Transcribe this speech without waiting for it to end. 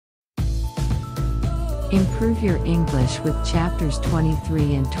Improve your English with chapters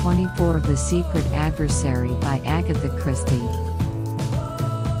 23 and 24 of The Secret Adversary by Agatha Christie.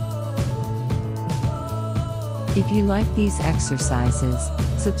 If you like these exercises,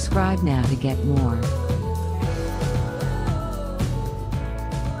 subscribe now to get more.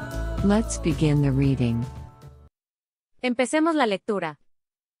 Let's begin the reading. Empecemos la lectura.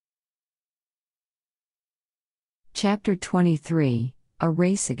 Chapter 23, A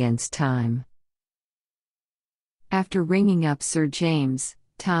Race Against Time. After ringing up Sir James,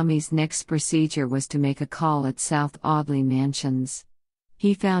 Tommy's next procedure was to make a call at South Audley Mansions.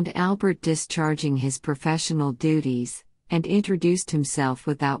 He found Albert discharging his professional duties, and introduced himself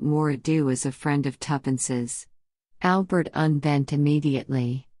without more ado as a friend of Tuppence's. Albert unbent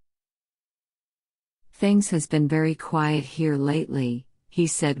immediately. "Things has been very quiet here lately," he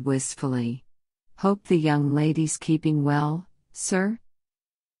said wistfully. "Hope the young lady's keeping well, sir?"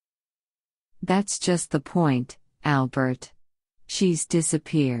 "That's just the point, Albert. She's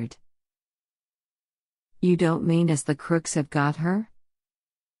disappeared." "You don't mean as the crooks have got her?"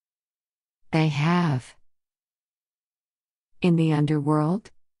 "They have." "In the underworld?"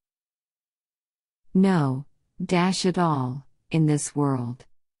 "No, dash it all, in this world."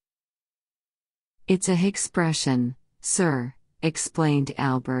 "It's a expression, sir," explained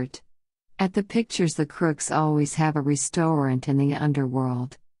Albert. "At the pictures the crooks always have a restaurant in the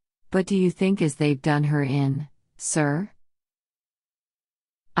underworld. But do you think as they've done her in, sir?"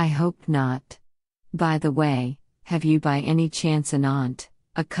 "I hope not. By the way, have you by any chance an aunt,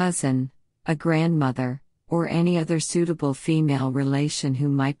 a cousin, a grandmother, or any other suitable female relation who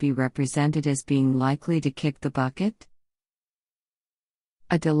might be represented as being likely to kick the bucket?"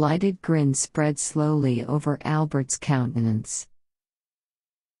 A delighted grin spread slowly over Albert's countenance.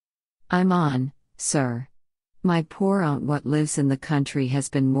 "I'm on, sir. My poor aunt what lives in the country has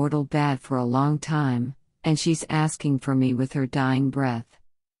been mortal bad for a long time, and she's asking for me with her dying breath."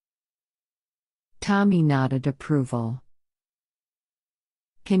 Tommy nodded approval.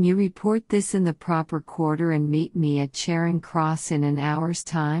 "Can you report this in the proper quarter and meet me at Charing Cross in an hour's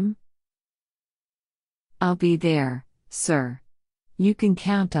time?" "I'll be there, sir. You can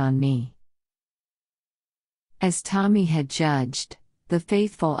count on me." As Tommy had judged, the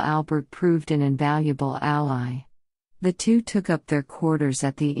faithful Albert proved an invaluable ally. The two took up their quarters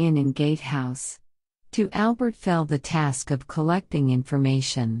at the inn in Gatehouse. To Albert fell the task of collecting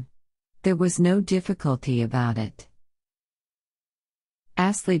information. There was no difficulty about it.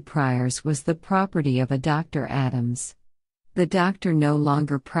 Astley Priors was the property of a Dr. Adams. The doctor no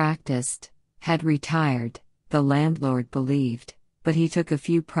longer practiced, had retired, the landlord believed, but he took a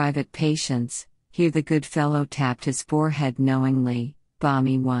few private patients. Here the good fellow tapped his forehead knowingly,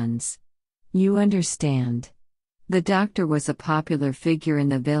 balmy ones. "You understand. The doctor was a popular figure in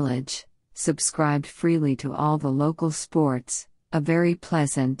the village, subscribed freely to all the local sports, a very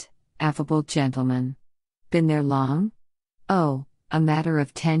pleasant, affable gentleman. Been there long? Oh, a matter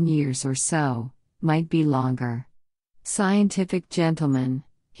of 10 years or so, might be longer. Scientific gentleman,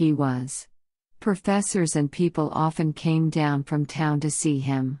 he was. Professors and people often came down from town to see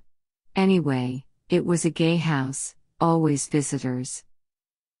him. Anyway, it was a gay house, always visitors."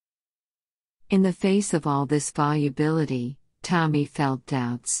 In the face of all this volubility, Tommy felt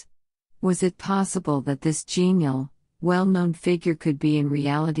doubts. Was it possible that this genial, well-known figure could be in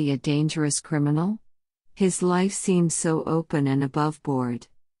reality a dangerous criminal? His life seemed so open and aboveboard.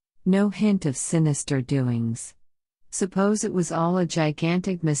 No hint of sinister doings. Suppose it was all a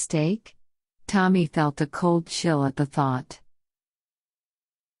gigantic mistake? Tommy felt a cold chill at the thought.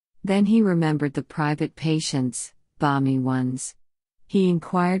 Then he remembered the private patients, balmy ones. He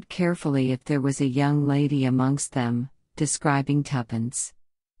inquired carefully if there was a young lady amongst them, describing Tuppence.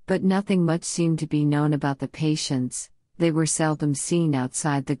 But nothing much seemed to be known about the patients. They were seldom seen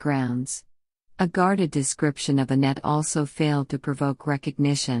outside the grounds. A guarded description of Annette also failed to provoke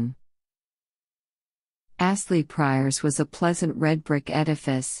recognition. Astley Priors was a pleasant red brick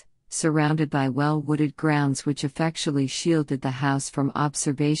edifice, surrounded by well-wooded grounds which effectually shielded the house from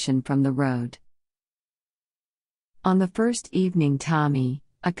observation from the road. On the first evening Tommy,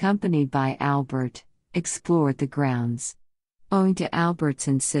 accompanied by Albert, explored the grounds. Owing to Albert's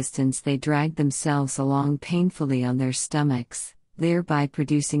insistence they dragged themselves along painfully on their stomachs, thereby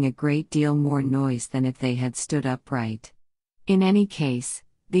producing a great deal more noise than if they had stood upright. In any case,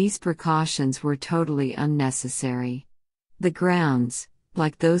 these precautions were totally unnecessary. The grounds,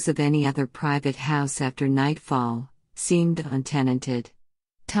 like those of any other private house after nightfall, seemed untenanted.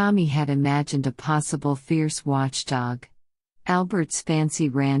 Tommy had imagined a possible fierce watchdog. Albert's fancy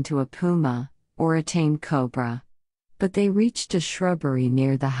ran to a puma, or a tame cobra. But they reached a shrubbery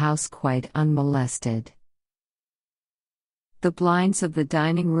near the house quite unmolested. The blinds of the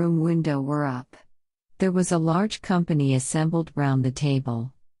dining room window were up. There was a large company assembled round the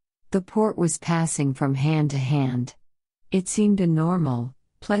table. The port was passing from hand to hand. It seemed a normal,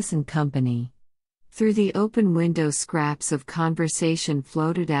 pleasant company. Through the open window scraps of conversation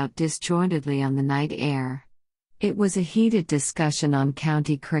floated out disjointedly on the night air. It was a heated discussion on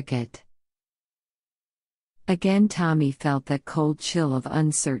county cricket. Again Tommy felt that cold chill of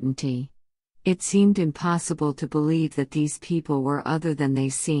uncertainty. It seemed impossible to believe that these people were other than they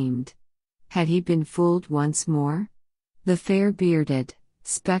seemed. Had he been fooled once more? The fair-bearded,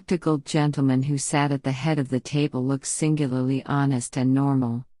 spectacled gentleman who sat at the head of the table looked singularly honest and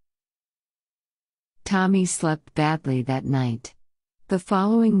normal. Tommy slept badly that night. The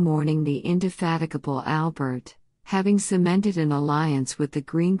following morning the indefatigable Albert, having cemented an alliance with the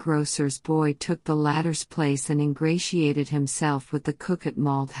greengrocer's boy, took the latter's place and ingratiated himself with the cook at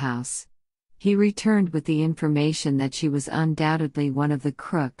Malthouse. He returned with the information that she was undoubtedly one of the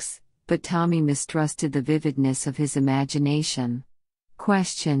crooks, but Tommy mistrusted the vividness of his imagination.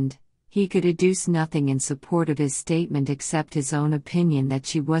 Questioned, he could adduce nothing in support of his statement except his own opinion that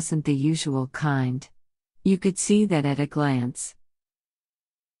she wasn't the usual kind. You could see that at a glance.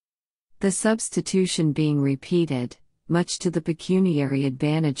 The substitution being repeated, much to the pecuniary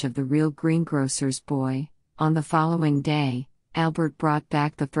advantage of the real greengrocer's boy, on the following day, Albert brought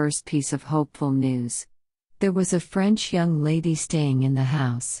back the first piece of hopeful news. There was a French young lady staying in the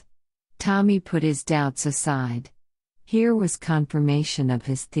house. Tommy put his doubts aside. Here was confirmation of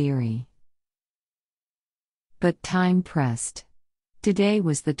his theory. But time pressed. Today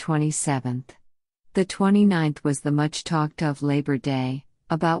was the 27th. The 29th was the much-talked-of Labor Day,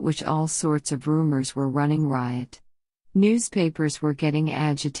 about which all sorts of rumors were running riot. Newspapers were getting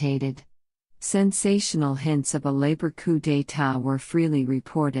agitated. Sensational hints of a labor coup d'état were freely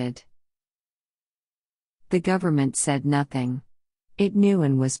reported. The government said nothing. It knew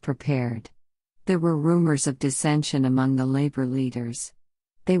and was prepared. There were rumors of dissension among the labor leaders.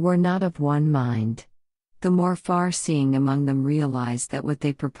 They were not of one mind. The more far-seeing among them realized that what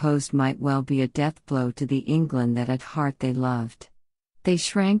they proposed might well be a death blow to the England that at heart they loved. They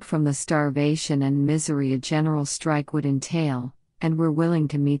shrank from the starvation and misery a general strike would entail, and were willing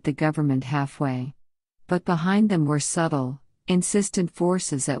to meet the government halfway. But behind them were subtle, insistent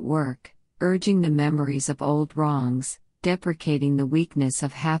forces at work, urging the memories of old wrongs, deprecating the weakness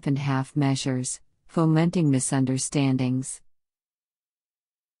of half-and-half measures, fomenting misunderstandings.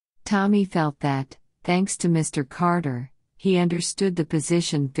 Tommy felt that, thanks to Mr. Carter, he understood the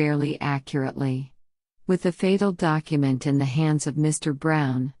position fairly accurately. With the fatal document in the hands of Mr.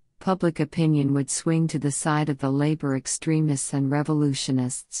 Brown, public opinion would swing to the side of the labor extremists and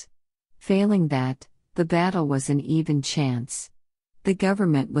revolutionists. Failing that, the battle was an even chance. The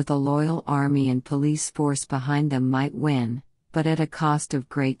government with a loyal army and police force behind them might win, but at a cost of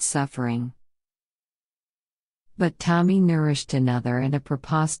great suffering. But Tommy nourished another and a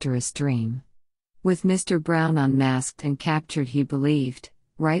preposterous dream. With Mr. Brown unmasked and captured, he believed,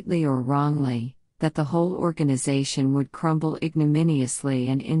 rightly or wrongly, that the whole organization would crumble ignominiously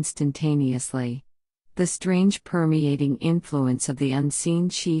and instantaneously. The strange permeating influence of the unseen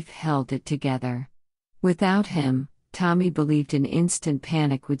chief held it together. Without him, Tommy believed an instant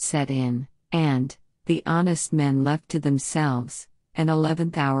panic would set in, and, the honest men left to themselves, an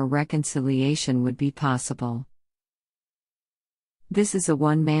 11th-hour reconciliation would be possible. "This is a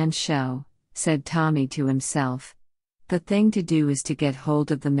one-man show," said Tommy to himself. "The thing to do is to get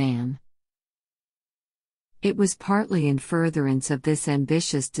hold of the man." It was partly in furtherance of this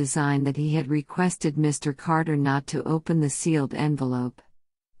ambitious design that he had requested Mr. Carter not to open the sealed envelope.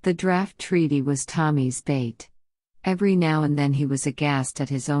 The draft treaty was Tommy's bait. Every now and then he was aghast at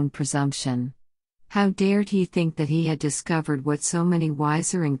his own presumption. How dared he think that he had discovered what so many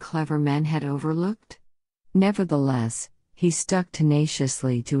wiser and clever men had overlooked? Nevertheless, he stuck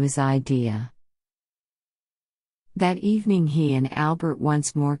tenaciously to his idea. That evening he and Albert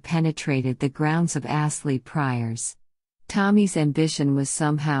once more penetrated the grounds of Astley Priors. Tommy's ambition was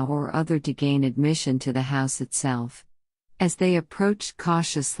somehow or other to gain admission to the house itself. As they approached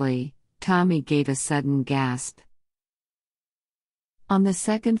cautiously, Tommy gave a sudden gasp. On the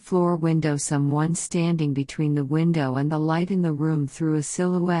second-floor window, someone standing between the window and the light in the room threw a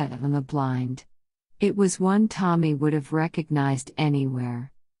silhouette on the blind. It was one Tommy would have recognized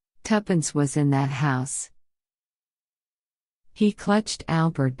anywhere. Tuppence was in that house. He clutched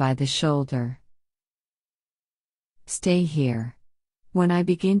Albert by the shoulder. "Stay here. When I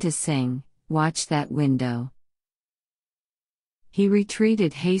begin to sing, watch that window." He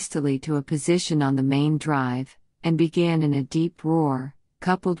retreated hastily to a position on the main drive, and began in a deep roar,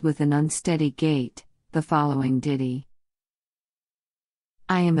 coupled with an unsteady gait, the following ditty.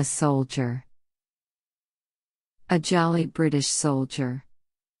 I am a soldier. A jolly British soldier.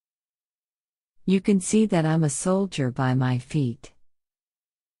 You can see that I'm a soldier by my feet.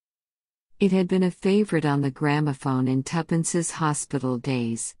 It had been a favorite on the gramophone in Tuppence's hospital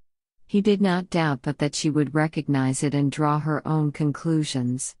days. He did not doubt but that she would recognize it and draw her own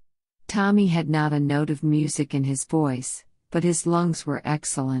conclusions. Tommy had not a note of music in his voice, but his lungs were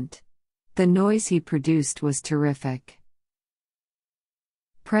excellent. The noise he produced was terrific.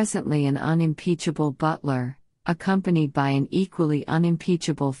 Presently an unimpeachable butler, accompanied by an equally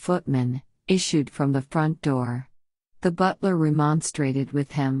unimpeachable footman, issued from the front door. The butler remonstrated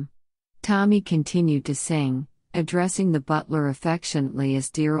with him. Tommy continued to sing, addressing the butler affectionately as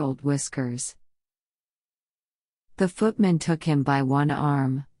dear old Whiskers. The footman took him by one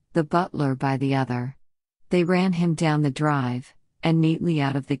arm, the butler by the other. They ran him down the drive, and neatly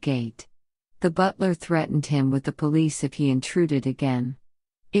out of the gate. The butler threatened him with the police if he intruded again.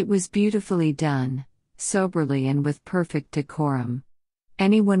 It was beautifully done, soberly and with perfect decorum.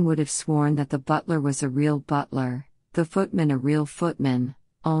 Anyone would have sworn that the butler was a real butler, the footman a real footman,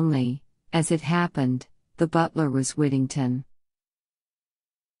 only, as it happened, the butler was Whittington.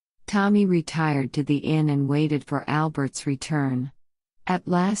 Tommy retired to the inn and waited for Albert's return. At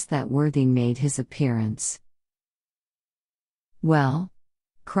last that worthy made his appearance. "Well?"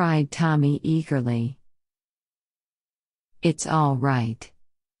 cried Tommy eagerly. "It's all right."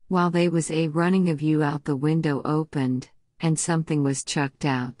 While they was a running of you out the window opened, and something was chucked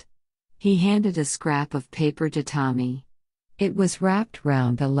out. He handed a scrap of paper to Tommy. It was wrapped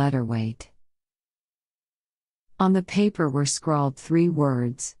round a letter weight. On the paper were scrawled 3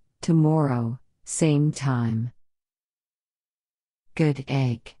 words, "Tomorrow, same time." "Good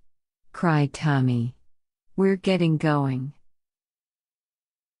egg!" cried Tommy. "We're getting going."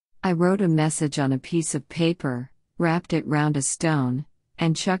 "I wrote a message on a piece of paper, wrapped it round a stone,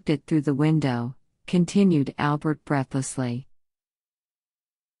 and chucked it through the window," continued Albert breathlessly.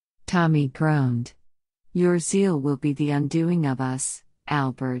 Tommy groaned. "Your zeal will be the undoing of us,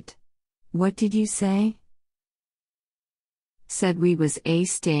 Albert. What did you say?" "Said we was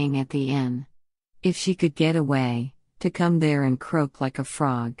staying at the inn. If she could get away, to come there and croak like a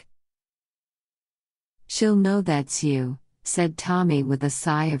frog." "She'll know that's you," said Tommy with a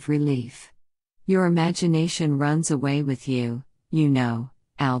sigh of relief. "Your imagination runs away with you, you know,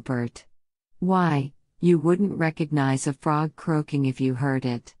 Albert. Why, you wouldn't recognize a frog croaking if you heard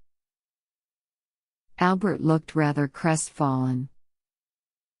it." Albert looked rather crestfallen.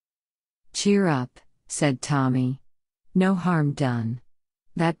 "Cheer up," said Tommy. "No harm done.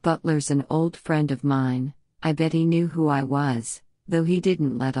 That butler's an old friend of mine. I bet he knew who I was, though he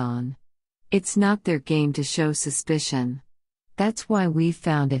didn't let on. It's not their game to show suspicion. That's why we've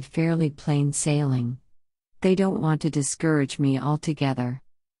found it fairly plain sailing. They don't want to discourage me altogether.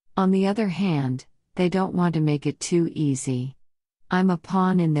 On the other hand, they don't want to make it too easy. I'm a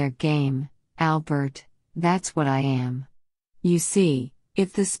pawn in their game, Albert, that's what I am. You see,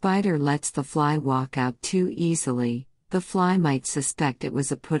 if the spider lets the fly walk out too easily, the fly might suspect it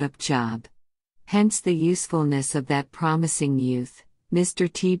was a put-up job. Hence the usefulness of that promising youth,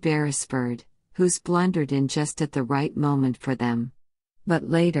 Mr. T. Beresford, who's blundered in just at the right moment for them. But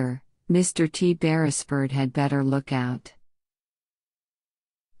later, Mr. T. Beresford had better look out."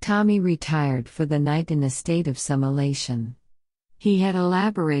 Tommy retired for the night in a state of some elation. He had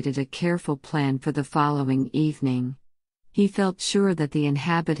elaborated a careful plan for the following evening. He felt sure that the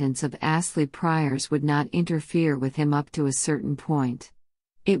inhabitants of Astley Priors would not interfere with him up to a certain point.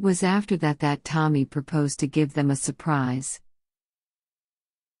 It was after that Tommy proposed to give them a surprise.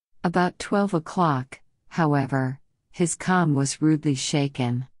 About 12 o'clock, however, his calm was rudely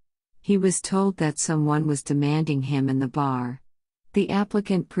shaken. He was told that someone was demanding him in the bar. The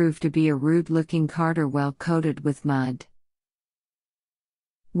applicant proved to be a rude-looking carter well coated with mud.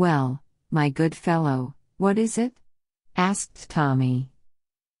 "Well, my good fellow, what is it?" asked Tommy.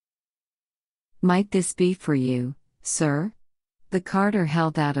 "Might this be for you, sir?" The carter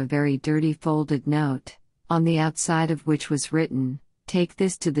held out a very dirty folded note, on the outside of which was written, "Take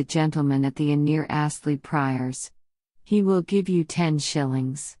this to the gentleman at the inn near Astley Priors. He will give you 10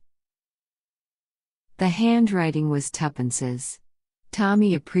 shillings." The handwriting was Tuppence's.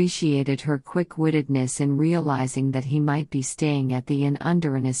 Tommy appreciated her quick-wittedness in realizing that he might be staying at the inn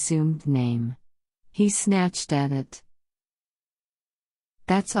under an assumed name. He snatched at it.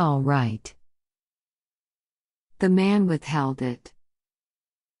 "That's all right." The man withheld it.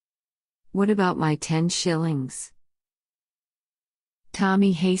 "What about my 10 shillings?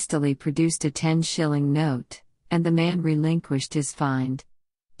 Tommy hastily produced a 10-shilling note, and the man relinquished his find.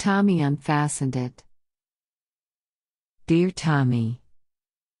 Tommy unfastened it. "Dear Tommy,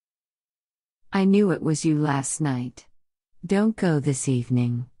 I knew it was you last night. Don't go this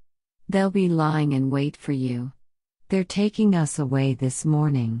evening. They'll be lying in wait for you. They're taking us away this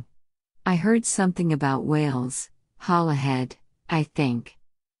morning. I heard something about Wales, Holyhead, I think.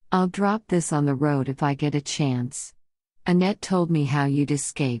 I'll drop this on the road if I get a chance. Annette told me how you'd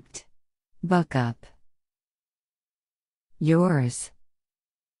escaped. Buck up. Yours.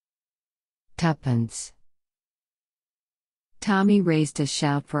 Tuppence. Tommy raised a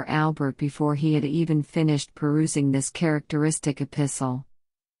shout for Albert before he had even finished perusing this characteristic epistle.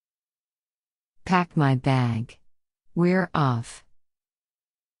 Pack my bag. We're off.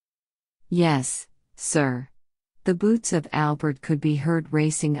 Yes, sir. The boots of Albert could be heard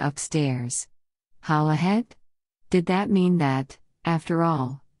racing upstairs. Holyhead? Did that mean that, after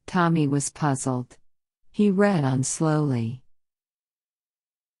all? Tommy was puzzled. He read on slowly.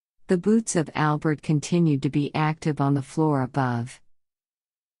 The boots of Albert continued to be active on the floor above.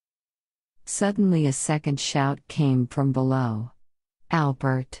 Suddenly a second shout came from below.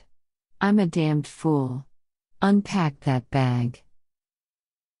 Albert! I'm a damned fool. Unpack that bag.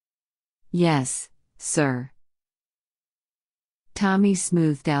 Yes, sir. Tommy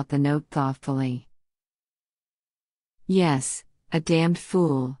smoothed out the note thoughtfully. Yes, a damned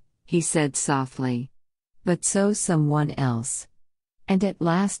fool, he said softly. But so's someone else. And at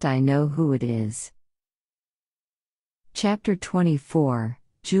last I know who it is. Chapter 24,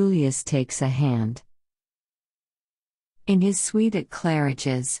 Julius Takes a Hand. In his suite at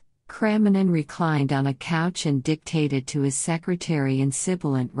Claridge's, Kramenin reclined on a couch and dictated to his secretary in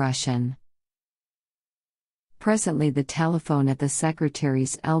sibilant Russian. Presently the telephone at the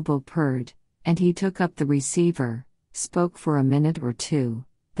secretary's elbow purred, and he took up the receiver, spoke for a minute or two,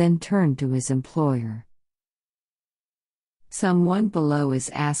 then turned to his employer. Someone below is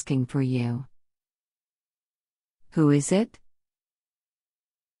asking for you. Who is it?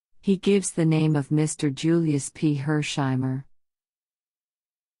 He gives the name of Mr. Julius P. Hersheimer.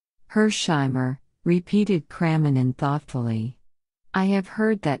 Hersheimer, repeated Kramenin thoughtfully. I have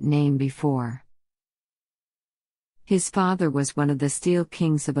heard that name before. His father was one of the Steel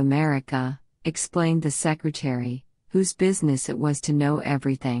Kings of America, explained the secretary, whose business it was to know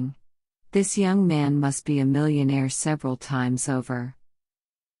everything. This young man must be a millionaire several times over.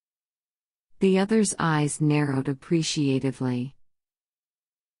 The other's eyes narrowed appreciatively.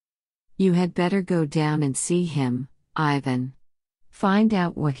 You had better go down and see him, Ivan. Find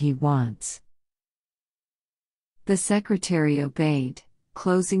out what he wants. The secretary obeyed,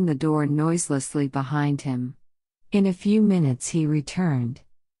 closing the door noiselessly behind him. In a few minutes he returned.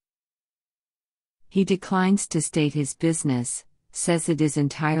 He declines to state his business, says it is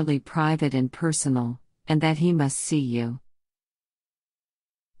entirely private and personal, and that he must see you.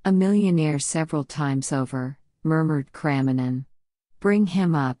 A millionaire several times over, murmured Kramenin. Bring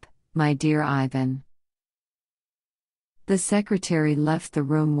him up, my dear Ivan. The secretary left the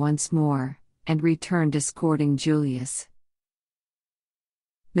room once more, and returned escorting Julius.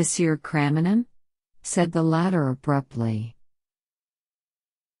 Monsieur Kramenin? Said the latter abruptly.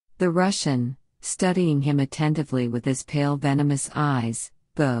 The Russian, studying him attentively with his pale venomous eyes,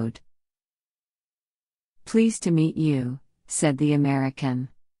 bowed. Pleased to meet you, said the American.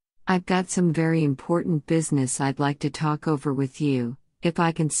 I've got some very important business I'd like to talk over with you, if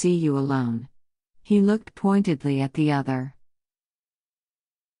I can see you alone. He looked pointedly at the other.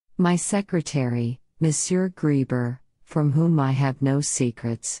 My secretary, Monsieur Grieber, from whom I have no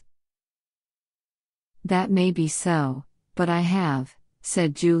secrets. That may be so, but I have,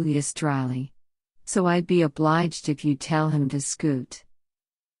 said Julius dryly. So I'd be obliged if you tell him to scoot.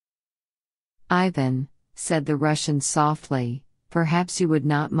 Ivan, said the Russian softly, perhaps you would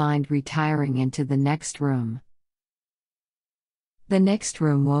not mind retiring into the next room. The next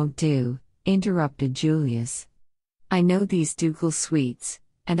room won't do, interrupted Julius. I know these ducal suites,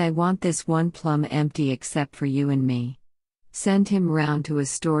 and I want this one plum empty except for you and me. Send him round to a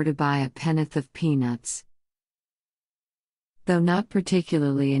store to buy a penn'orth of peanuts. Though not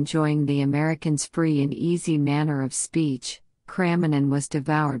particularly enjoying the American's free and easy manner of speech, Kramenin was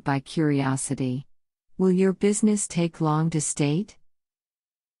devoured by curiosity. Will your business take long to state?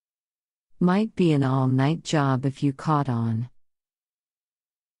 Might be an all-night job if you caught on.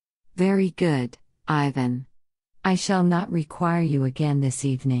 Very good, Ivan. I shall not require you again this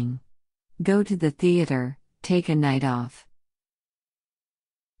evening. Go to the theater, take a night off.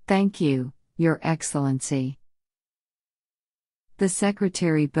 Thank you, Your Excellency. The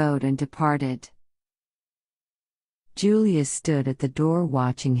secretary bowed and departed. Julius stood at the door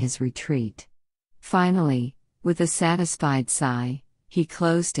watching his retreat. Finally, with a satisfied sigh, he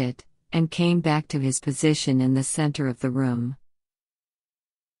closed it, and came back to his position in the center of the room.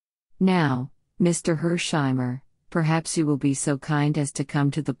 Now, Mr. Hersheimer, perhaps you will be so kind as to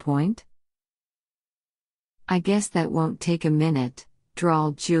come to the point? I guess that won't take a minute,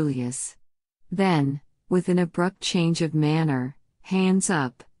 drawled Julius. Then, with an abrupt change of manner, hands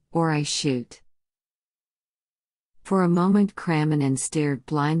up, or I shoot. For a moment Kramanin stared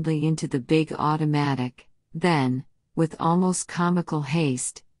blindly into the big automatic, then, with almost comical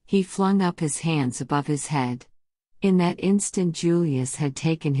haste, he flung up his hands above his head. In that instant Julius had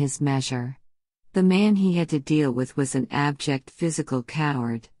taken his measure. The man he had to deal with was an abject physical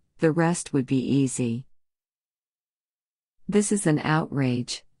coward, the rest would be easy. "This is an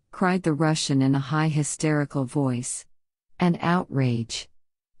outrage," cried the Russian in a high hysterical voice. "An outrage?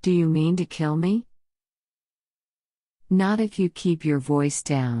 Do you mean to kill me?" "Not if you keep your voice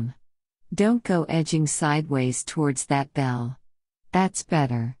down. Don't go edging sideways towards that bell. That's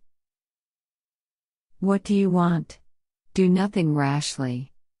better. What do you want? Do nothing rashly.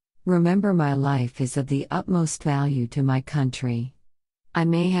 Remember, my life is of the utmost value to my country. I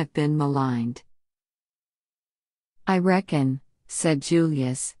may have been maligned." "I reckon," said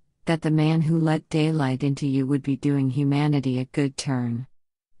Julius, "that the man who let daylight into you would be doing humanity a good turn.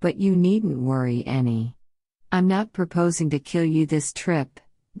 But you needn't worry any. I'm not proposing to kill you this trip,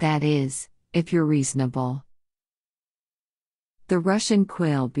 that is, if you're reasonable." The Russian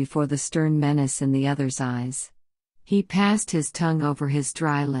quailed before the stern menace in the other's eyes. He passed his tongue over his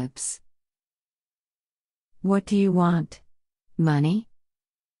dry lips. "What do you want? Money?"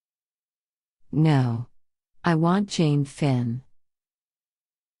 "No. I want Jane Finn."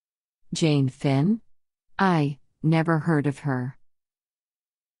 "Jane Finn? I never heard of her."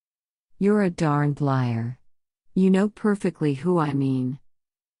 "You're a darned liar. You know perfectly who I mean."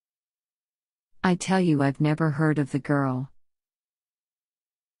 "I tell you I've never heard of the girl."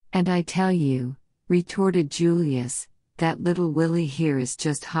 "And I tell you," retorted Julius, "that little Willie here is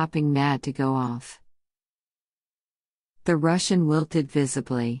just hopping mad to go off." The Russian wilted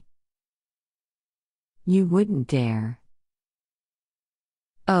visibly. "You wouldn't dare."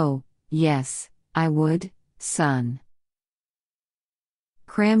 "Oh, yes, I would, son."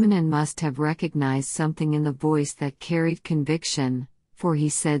 Kramanin must have recognized something in the voice that carried conviction, for he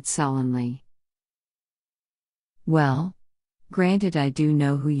said sullenly, "Well, granted I do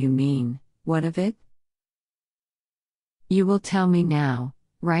know who you mean, what of it?" "You will tell me now,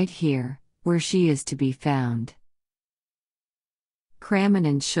 right here, where she is to be found."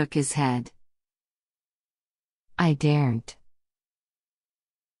 Kramanin shook his head. "I daren't."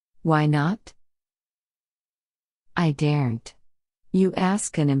 "Why not?" "I daren't. You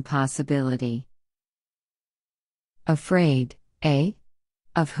ask an impossibility." "Afraid, eh?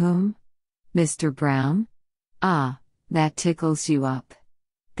 Of whom? Mr. Brown? Ah, that tickles you up.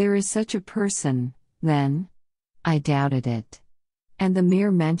 There is such a person, then? I doubted it. And the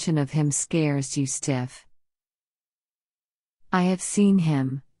mere mention of him scares you stiff." "I have seen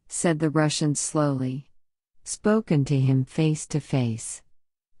him," said the Russian slowly. "Spoken to him face to face.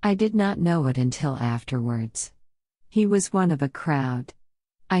 I did not know it until afterwards. He was one of a crowd.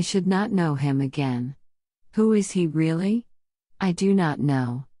 I should not know him again. Who is he really? I do not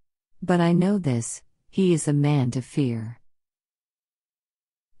know. But I know this, he is a man to fear."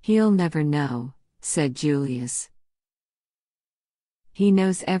 "He'll never know," said Julius. "He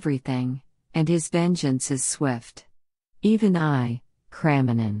knows everything, and his vengeance is swift. Even I,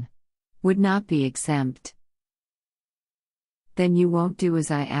 Kramanin, would not be exempt." "Then you won't do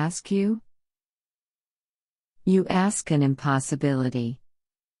as I ask you?" "You ask an impossibility."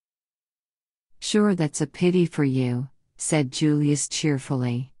 "Sure, that's a pity for you," said Julius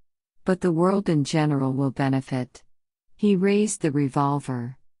cheerfully. "But the world in general will benefit." He raised the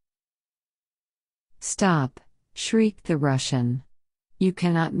revolver. "Stop!" shrieked the Russian. "You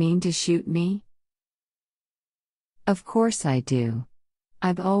cannot mean to shoot me?" "Of course I do.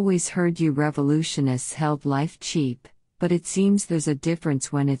 I've always heard you revolutionists held life cheap, but it seems there's a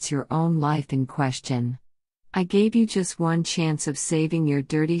difference when it's your own life in question. I gave you just one chance of saving your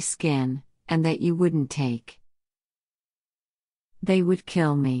dirty skin, and that you wouldn't take." "They would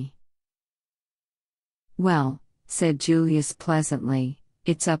kill me." "Well," said Julius pleasantly,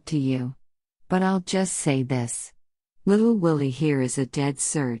 "it's up to you. But I'll just say this. Little Willie here is a dead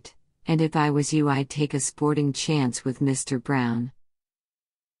cert, and if I was you I'd take a sporting chance with Mr. Brown."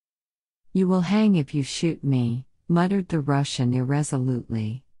 "You will hang if you shoot me," muttered the Russian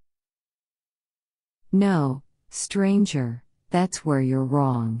irresolutely. "No, stranger, that's where you're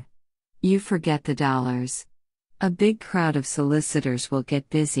wrong. You forget the dollars. A big crowd of solicitors will get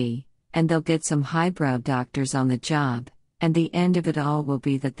busy, and they'll get some highbrow doctors on the job, and the end of it all will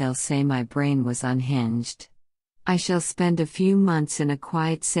be that they'll say my brain was unhinged. I shall spend a few months in a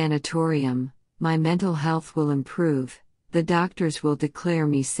quiet sanatorium, my mental health will improve, the doctors will declare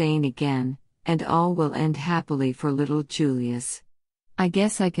me sane again, and all will end happily for little Julius. I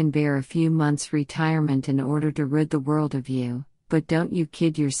guess I can bear a few months' retirement in order to rid the world of you, but don't you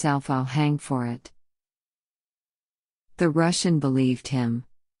kid yourself, I'll hang for it." The Russian believed him.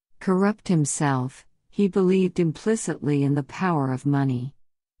 Corrupt himself, he believed implicitly in the power of money.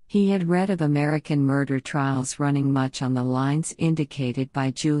 He had read of American murder trials running much on the lines indicated by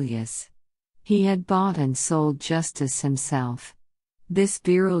Julius. He had bought and sold justice himself. This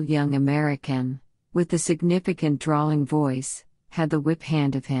virile young American, with the significant drawling voice, had the whip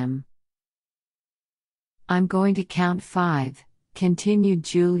hand of him. "I'm going to count 5, continued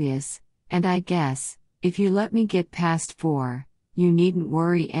Julius, "and I guess, if you let me get past 4, you needn't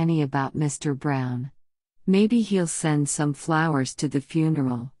worry any about Mr. Brown. Maybe he'll send some flowers to the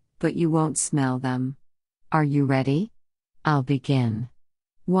funeral, but you won't smell them. Are you ready? I'll begin.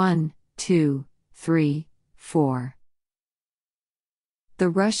 1, 2, 3, 4. The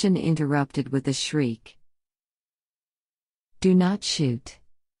Russian interrupted with a shriek. "Do not shoot.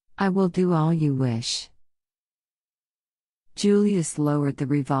 I will do all you wish." Julius lowered the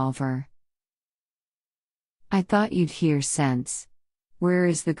revolver. "I thought you'd hear sense. Where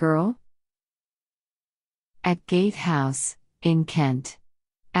is the girl?" "At Gatehouse, in Kent.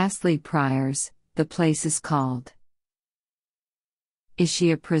 Astley Priors, the place is called." "Is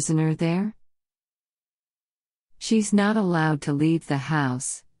she a prisoner there?" "She's not allowed to leave the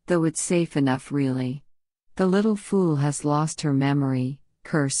house, though it's safe enough really. The little fool has lost her memory,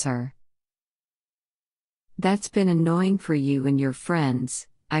 curse her." "That's been annoying for you and your friends,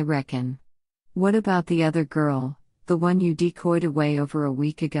 I reckon. What about the other girl, the one you decoyed away over a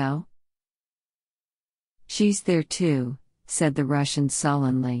week ago?" "She's there too," said the Russian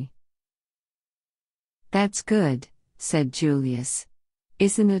sullenly. "That's good," said Julius.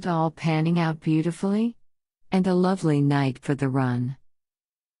 "Isn't it all panning out beautifully? And a lovely night for the run."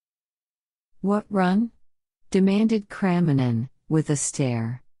 "What run?" demanded Kramenin, with a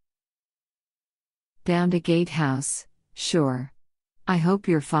stare. "Down to Gatehouse, sure. I hope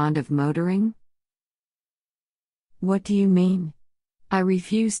you're fond of motoring?" "What do you mean? I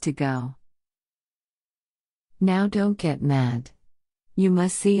refuse to go." "Now don't get mad. You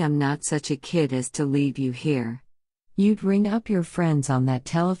must see I'm not such a kid as to leave you here. You'd ring up your friends on that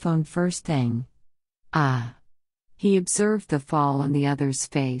telephone first thing." "Ah." He observed the fall on the other's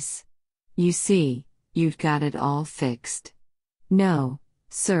face. "You see, you've got it all fixed. No,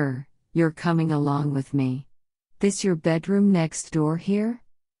 sir, you're coming along with me. This your bedroom next door here?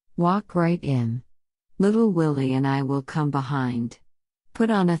 Walk right in. Little Willie and I will come behind. Put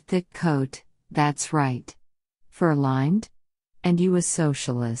on a thick coat, that's right. Fur-lined? And you a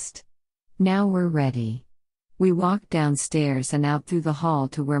socialist. Now we're ready." We walked downstairs and out through the hall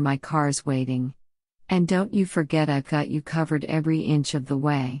to where my car's waiting. "And don't you forget I've got you covered every inch of the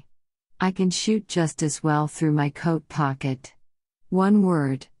way. I can shoot just as well through my coat pocket. One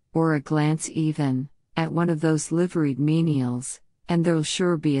word, or a glance even, at one of those liveried menials, and there'll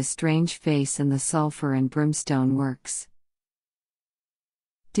sure be a strange face in the sulphur and brimstone works."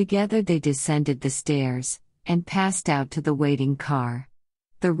 Together they descended the stairs, and passed out to the waiting car.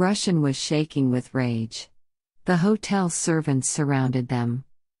 The Russian was shaking with rage. The hotel servants surrounded them.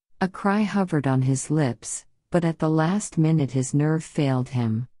 A cry hovered on his lips, but at the last minute his nerve failed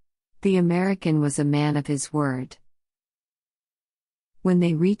him. The American was a man of his word. When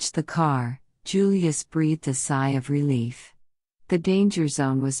they reached the car, Julius breathed a sigh of relief. The danger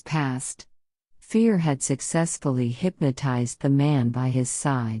zone was past. Fear had successfully hypnotized the man by his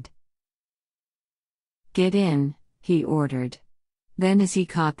side. "Get in," he ordered. Then as he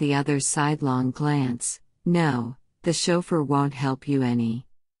caught the other's sidelong glance, "No, the chauffeur won't help you any.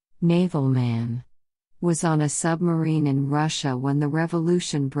 Naval man. Was on a submarine in Russia when the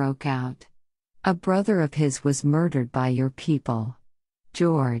revolution broke out. A brother of his was murdered by your people.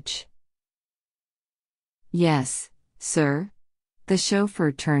 George." "Yes, sir?" The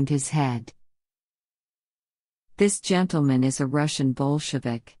chauffeur turned his head. "This gentleman is a Russian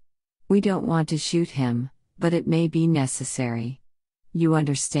Bolshevik. We don't want to shoot him, but it may be necessary. You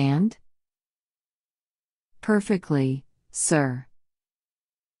understand?" "Perfectly, sir."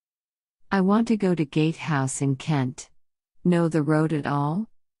 "I want to go to Gatehouse in Kent. Know the road at all?"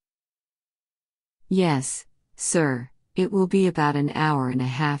 "Yes, sir, it will be about an hour and a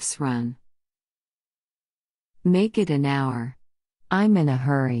half's run." "Make it an hour. I'm in a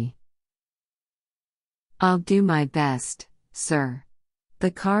hurry." "I'll do my best, sir."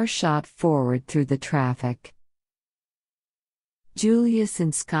 The car shot forward through the traffic. Julius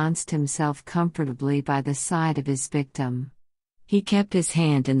ensconced himself comfortably by the side of his victim. He kept his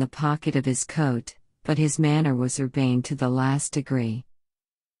hand in the pocket of his coat, but his manner was urbane to the last degree.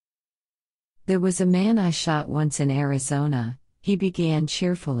 "There was a man I shot once in Arizona," he began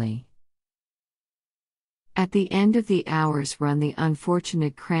cheerfully. At the end of the hour's run, the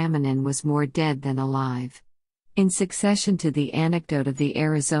unfortunate Kramanin was more dead than alive. In succession to the anecdote of the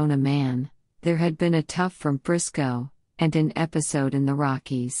Arizona man, there had been a tough from Frisco, and an episode in the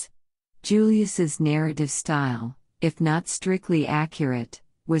Rockies. Julius's narrative style, if not strictly accurate,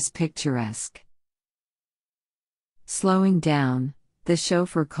 was picturesque. Slowing down, the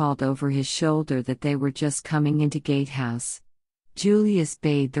chauffeur called over his shoulder that they were just coming into Gatehouse. Julius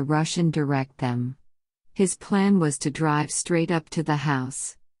bade the Russian direct them. His plan was to drive straight up to the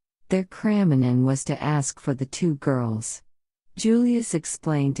house. Their Kramanin was to ask for the two girls. Julius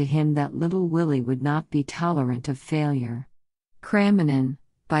explained to him that little Willie would not be tolerant of failure. Kramanin,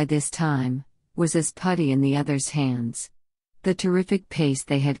 by this time, was as putty in the other's hands. The terrific pace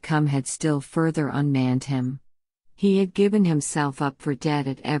they had come had still further unmanned him. He had given himself up for dead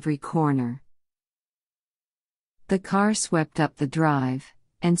at every corner. The car swept up the drive,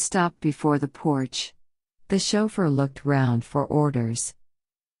 and stopped before the porch. The chauffeur looked round for orders.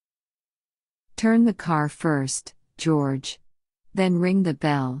 "Turn the car first, George. Then ring the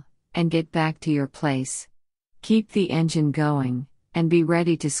bell, and get back to your place. Keep the engine going, and be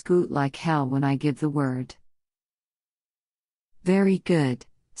ready to scoot like hell when I give the word." "Very good,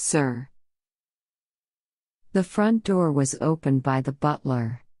 sir." The front door was opened by the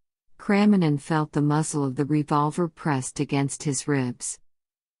butler. Kramanin felt the muzzle of the revolver pressed against his ribs.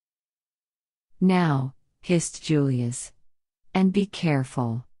 "Now," hissed Julius. "And be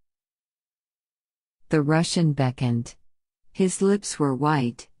careful." The Russian beckoned. His lips were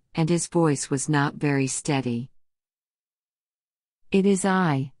white, and his voice was not very steady. "It is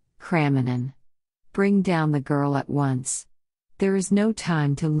I, Kramanin. Bring down the girl at once. There is no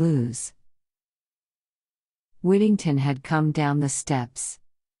time to lose." Whittington had come down the steps.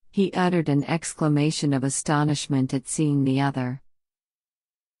 He uttered an exclamation of astonishment at seeing the other.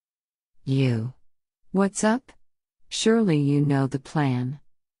 "You. What's up? Surely you know the plan."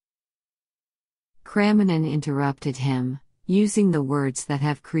 Kramanin interrupted him, using the words that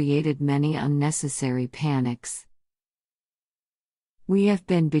have created many unnecessary panics. "We have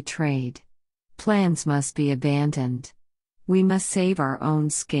been betrayed. Plans must be abandoned. We must save our own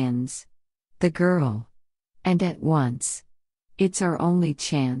skins. The girl. And at once. It's our only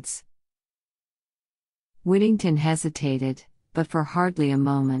chance." Whittington hesitated, but for hardly a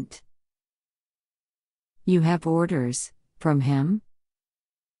moment. "You have orders, from him?"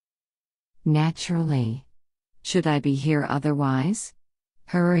 "Naturally. Should I be here otherwise?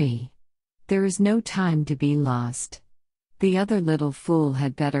 Hurry. There is no time to be lost. The other little fool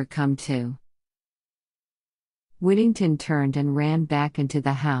had better come too." Whittington turned and ran back into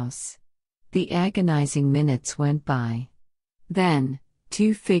the house. The agonizing minutes went by. Then,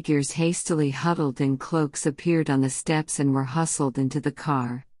 two figures hastily huddled in cloaks appeared on the steps and were hustled into the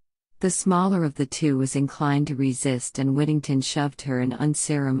car. The smaller of the two was inclined to resist, and Whittington shoved her in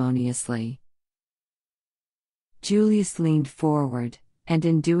unceremoniously. Julius leaned forward, and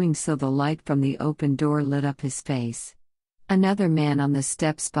in doing so the light from the open door lit up his face. Another man on the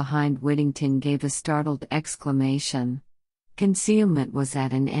steps behind Whittington gave a startled exclamation. Concealment was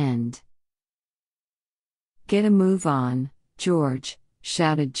at an end. "Get a move on, George,"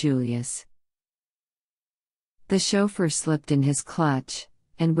 shouted Julius. The chauffeur slipped in his clutch,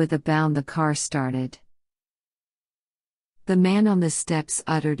 and with a bound the car started. The man on the steps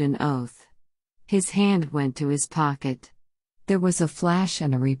uttered an oath. His hand went to his pocket. There was a flash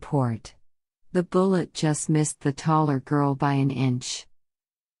and a report. The bullet just missed the taller girl by an inch.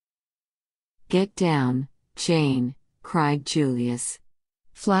 "Get down, Jane," cried Julius.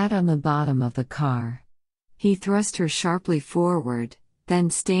 Flat on the bottom of the car. He thrust her sharply forward, then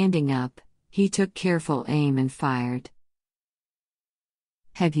standing up, he took careful aim and fired.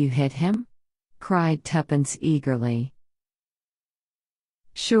 "Have you hit him?" cried Tuppence eagerly.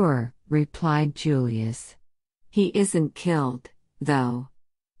 "Sure," replied Julius. "He isn't killed, though.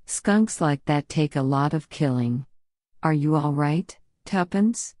 Skunks like that take a lot of killing. Are you all right,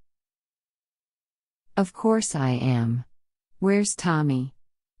 Tuppence?" "Of course I am. Where's Tommy?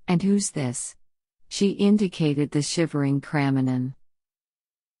 And who's this?" She indicated the shivering Kramanin.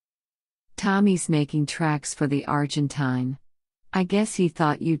 "Tommy's making tracks for the Argentine. I guess he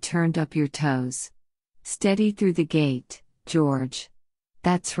thought you turned up your toes. Steady through the gate, George.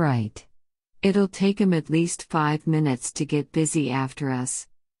 That's right. It'll take 'em at least 5 minutes to get busy after us.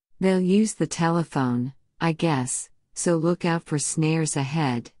 They'll use the telephone, I guess, so look out for snares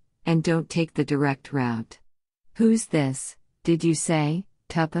ahead, and don't take the direct route. Who's this, did you say,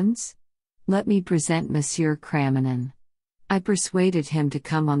 Tuppence? Let me present Monsieur Kramanin. I persuaded him to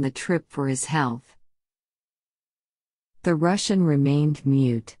come on the trip for his health." The Russian remained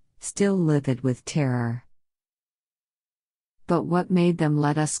mute, still livid with terror. "But what made them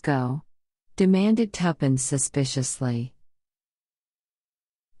let us go?" demanded Tuppence suspiciously.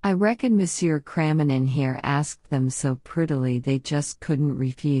 "I reckon Monsieur Kramanin here asked them so prettily they just couldn't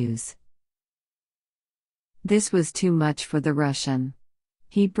refuse." This was too much for the Russian.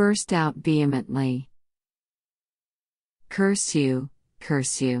 He burst out vehemently. Curse you,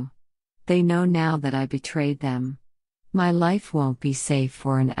 curse you. They know now that I betrayed them. My life won't be safe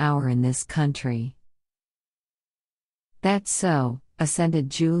for an hour in this country." "That's so,"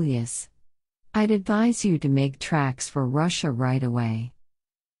 assented Julius. "I'd advise you to make tracks for Russia right away."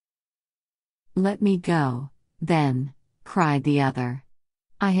 "Let me go, then," cried the other.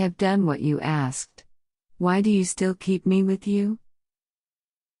 "I have done what you asked. Why do you still keep me with you?"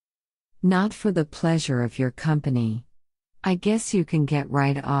 "Not for the pleasure of your company. I guess you can get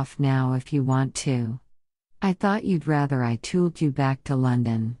right off now if you want to. I thought you'd rather I tooled you back to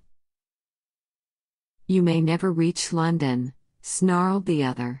London." "You may never reach London," snarled the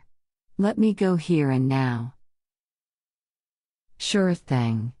other. "Let me go here and now." "Sure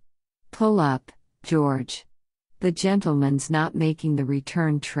thing. Pull up, George. The gentleman's not making the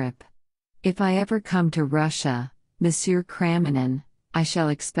return trip. If I ever come to Russia, Monsieur Kramanin, I shall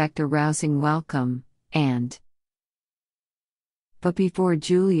expect a rousing welcome, and—" But before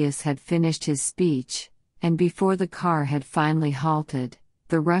Julius had finished his speech, and before the car had finally halted,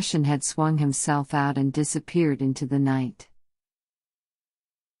 the Russian had swung himself out and disappeared into the night.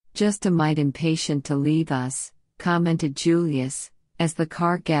 "Just a mite impatient to leave us," commented Julius, as the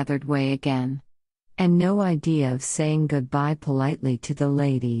car gathered way again. "And no idea of saying goodbye politely to the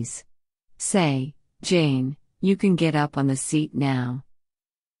ladies. Say, Jane, you can get up on the seat now."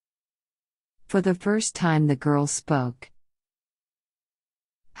 For the first time the girl spoke.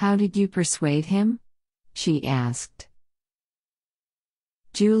 "How did you persuade him?" she asked.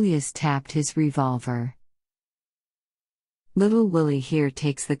 Julius tapped his revolver. "Little Willie here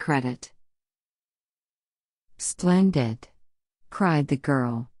takes the credit." "Splendid!" cried the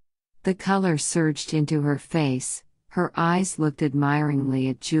girl. The color surged into her face, her eyes looked admiringly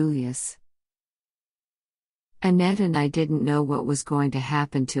at Julius. "Annette and I didn't know what was going to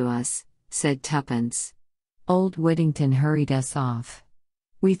happen to us," said Tuppence. "Old Whittington hurried us off.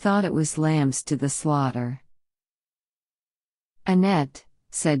 We thought it was lambs to the slaughter." "Annette,"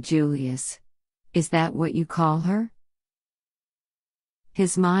 said Julius. "Is that what you call her?"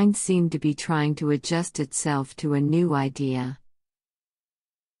 His mind seemed to be trying to adjust itself to a new idea.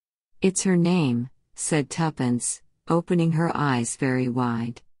 "It's her name," said Tuppence, opening her eyes very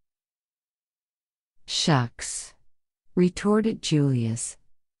wide. "Shucks," retorted Julius.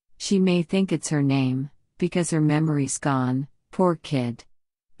 "She may think it's her name, because her memory's gone, poor kid.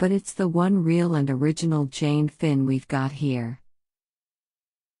 But it's the one real and original Jane Finn we've got here."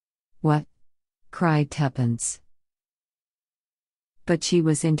 "What?" cried Tuppence. But she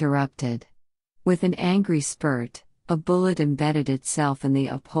was interrupted. With an angry spurt, a bullet embedded itself in the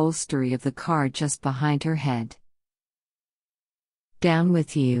upholstery of the car just behind her head. "Down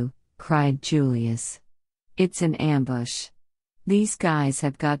with you," cried Julius. "It's an ambush. These guys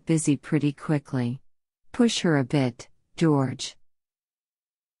have got busy pretty quickly. Push her a bit, George."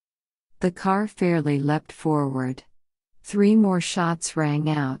 The car fairly leapt forward. 3 more shots rang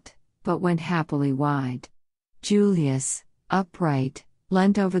out, but went happily wide. Julius, upright,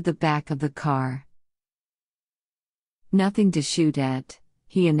 leant over the back of the car. "Nothing to shoot at,"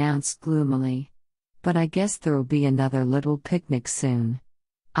 he announced gloomily. "But I guess there'll be another little picnic soon.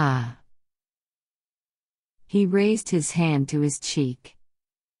 Ah." He raised his hand to his cheek.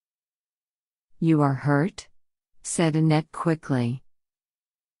 "You are hurt?" said Annette quickly.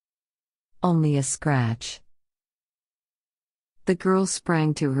 "Only a scratch." The girl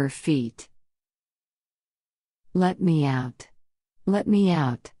sprang to her feet. "Let me out. Let me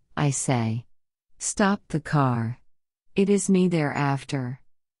out, I say. Stop the car. It is me they're after.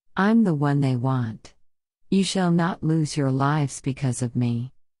 I'm the one they want. You shall not lose your lives because of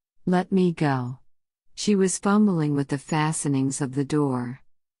me. Let me go." She was fumbling with the fastenings of the door.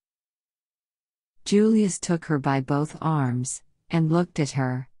 Julius took her by both arms, and looked at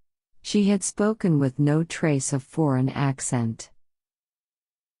her. She had spoken with no trace of foreign accent.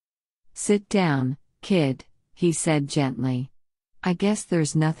 "Sit down, kid," he said gently. "I guess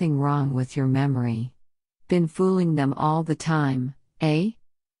there's nothing wrong with your memory. Been fooling them all the time, eh?"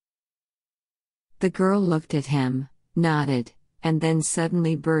 The girl looked at him, nodded, and then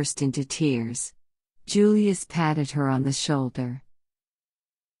suddenly burst into tears. Julius patted her on the shoulder.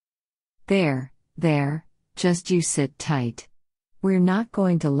 There, just you sit tight. We're not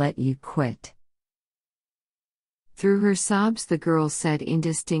going to let you quit. Through her sobs the girl said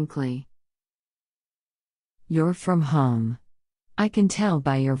indistinctly, You're from home. I can tell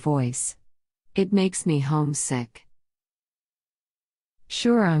by your voice. It makes me homesick.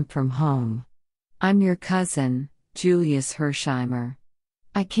 Sure, I'm from home. I'm your cousin, Julius Hersheimer.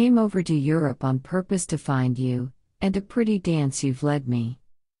 I came over to Europe on purpose to find you, and a pretty dance you've led me.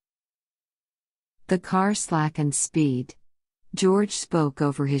 The car slackened speed. George spoke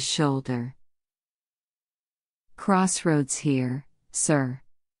over his shoulder. Crossroads here, sir.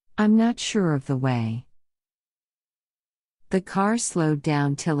 I'm not sure of the way. The car slowed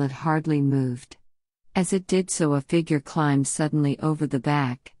down till it hardly moved. As it did so, a figure climbed suddenly over the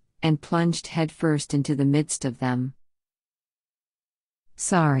back, and plunged headfirst into the midst of them.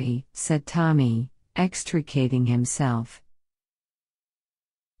 Sorry, said Tommy, extricating himself.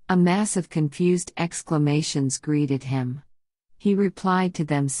 A mass of confused exclamations greeted him. He replied to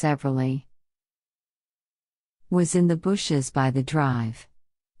them severally. Was in the bushes by the drive.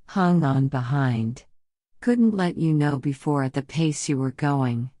 Hung on behind. Couldn't let you know before at the pace you were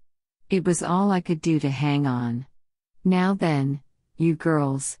going. It was all I could do to hang on. Now then, you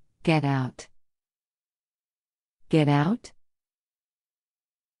girls, get out. Get out?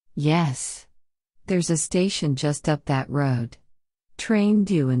 Yes. There's a station just up that road. Train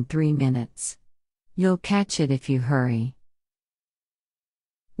due in 3 minutes. You'll catch it if you hurry.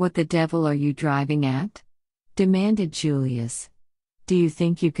 What the devil are you driving at? Demanded Julius. Do you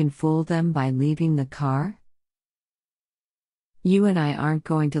think you can fool them by leaving the car? You and I aren't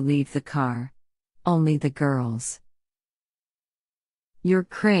going to leave the car. Only the girls. You're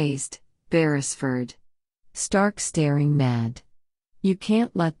crazed, Beresford. Stark staring mad. You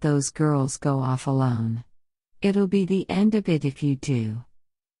can't let those girls go off alone. It'll be the end of it if you do.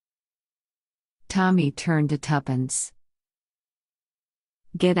 Tommy turned to Tuppence.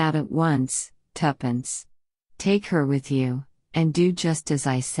 Get out at once, Tuppence. Take her with you, and do just as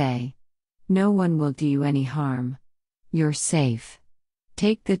I say. No one will do you any harm. You're safe.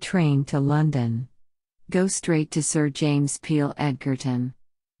 Take the train to London. Go straight to Sir James Peel Edgerton.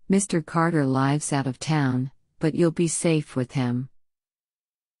 Mr. Carter lives out of town, but you'll be safe with him.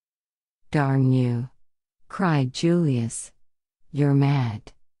 Darn you! Cried Julius. You're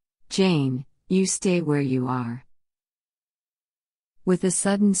mad. Jane, you stay where you are. With a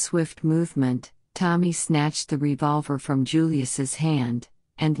sudden swift movement, Tommy snatched the revolver from Julius's hand,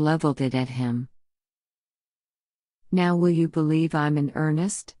 and leveled it at him. Now will you believe I'm in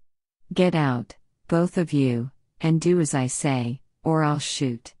earnest? Get out, both of you, and do as I say, or I'll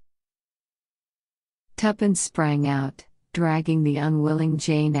shoot. Tuppence sprang out, dragging the unwilling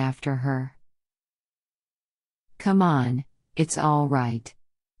Jane after her. Come on, it's all right.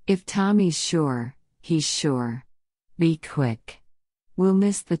 If Tommy's sure, he's sure. Be quick. We'll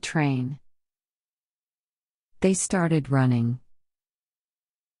miss the train. They started running.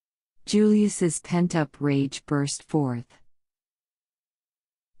 Julius's pent-up rage burst forth.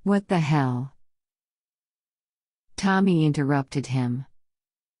 What the hell? Tommy interrupted him.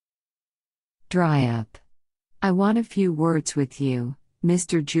 Dry up. I want a few words with you,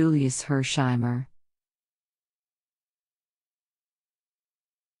 Mr. Julius Hersheimer.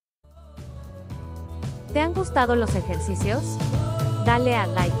 ¿Te han gustado los ejercicios? Dale a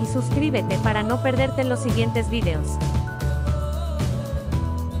like y suscríbete para no perderte los siguientes videos.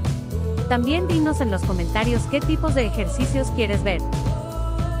 También dinos en los comentarios qué tipos de ejercicios quieres ver.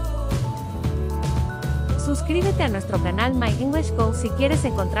 Suscríbete a nuestro canal My English Go si quieres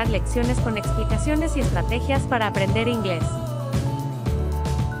encontrar lecciones con explicaciones y estrategias para aprender inglés.